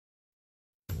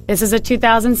This is a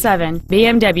 2007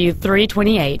 BMW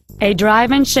 328, a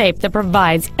drive and shape that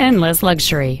provides endless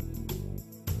luxury.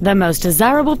 The most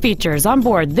desirable features on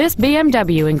board this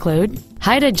BMW include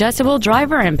height-adjustable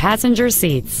driver and passenger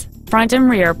seats, front and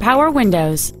rear power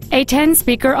windows, a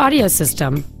 10-speaker audio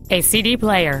system, a CD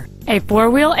player, a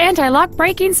 4-wheel anti-lock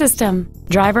braking system,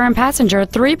 driver and passenger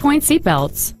 3-point seat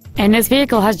belts, and this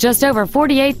vehicle has just over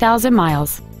 48,000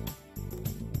 miles.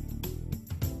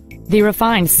 The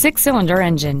refined 6-cylinder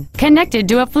engine, connected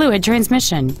to a fluid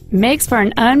transmission, makes for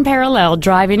an unparalleled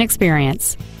driving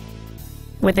experience.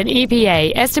 With an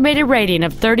EPA estimated rating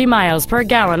of 30 miles per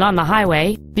gallon on the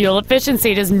highway, fuel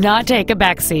efficiency does not take a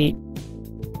backseat.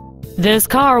 This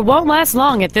car won't last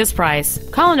long at this price.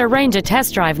 Call and arrange a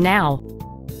test drive now.